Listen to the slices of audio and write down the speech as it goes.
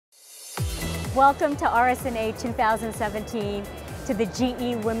Welcome to RSNA 2017 to the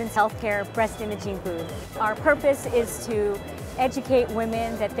GE Women's Healthcare Breast Imaging booth. Our purpose is to educate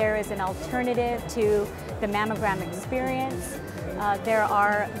women that there is an alternative to the mammogram experience. There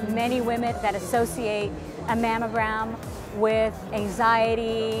are many women that associate a mammogram with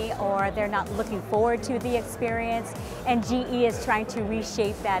anxiety, or they're not looking forward to the experience, and GE is trying to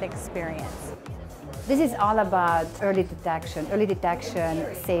reshape that experience. This is all about early detection. Early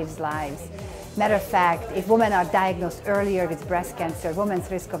detection saves lives. Matter of fact, if women are diagnosed earlier with breast cancer,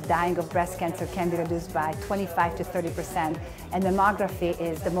 women's risk of dying of breast cancer can be reduced by 25 to 30%, and mammography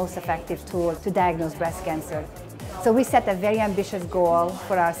is the most effective tool to diagnose breast cancer. So we set a very ambitious goal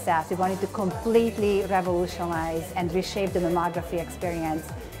for ourselves. We wanted to completely revolutionize and reshape the mammography experience,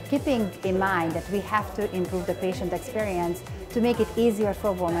 keeping in mind that we have to improve the patient experience to make it easier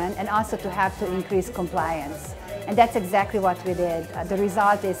for women and also to have to increase compliance. And that's exactly what we did. The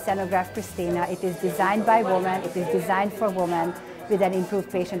result is Senograph Pristina. It is designed by women, it is designed for women with an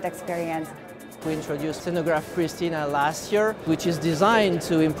improved patient experience. We introduced Senograph Pristina last year, which is designed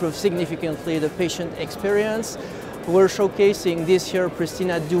to improve significantly the patient experience. We're showcasing this year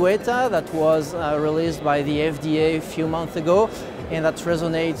Pristina Duetta that was released by the FDA a few months ago, and that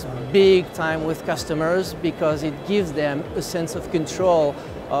resonates big time with customers because it gives them a sense of control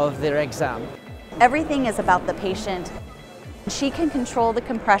of their exam. Everything is about the patient. She can control the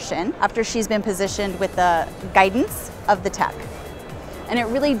compression after she's been positioned with the guidance of the tech. And it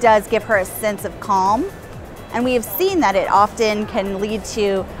really does give her a sense of calm. And we have seen that it often can lead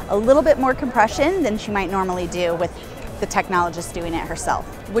to a little bit more compression than she might normally do with the technologist doing it herself,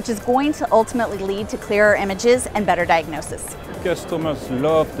 which is going to ultimately lead to clearer images and better diagnosis. Customers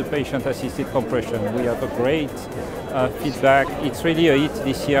love the patient-assisted compression. We have a great feedback. It's really a hit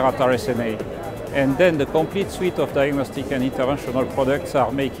this year at RSNA. And then the complete suite of diagnostic and interventional products are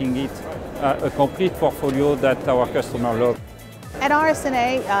making it a complete portfolio that our customers love. At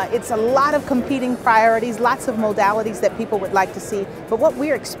RSNA, it's a lot of competing priorities, lots of modalities that people would like to see. But what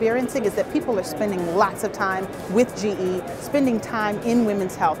we're experiencing is that people are spending lots of time with GE, spending time in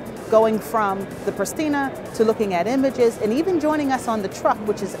women's health, going from the Pristina to looking at images, and even joining us on the truck,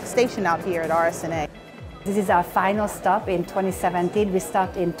 which is stationed out here at RSNA. This is our final stop in 2017. We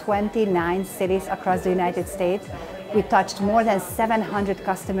stopped in 29 cities across the United States. We touched more than 700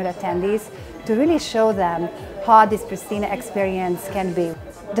 customer attendees to really show them how this Pristina experience can be.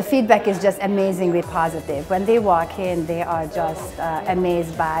 The feedback is just amazingly positive. When they walk in, they are just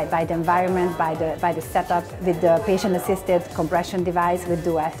amazed by the environment, by the setup with the patient-assisted compression device with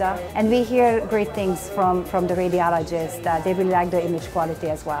Duetta. And we hear great things from the radiologists. They really like the image quality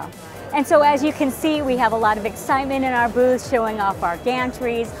as well. And so as you can see, we have a lot of excitement in our booth, showing off our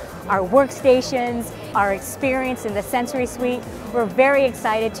gantries, our workstations, our experience in the sensory suite. We're very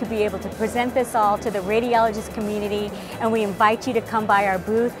excited to be able to present this all to the radiologist community, and we invite you to come by our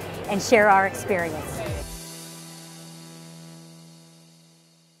booth and share our experience.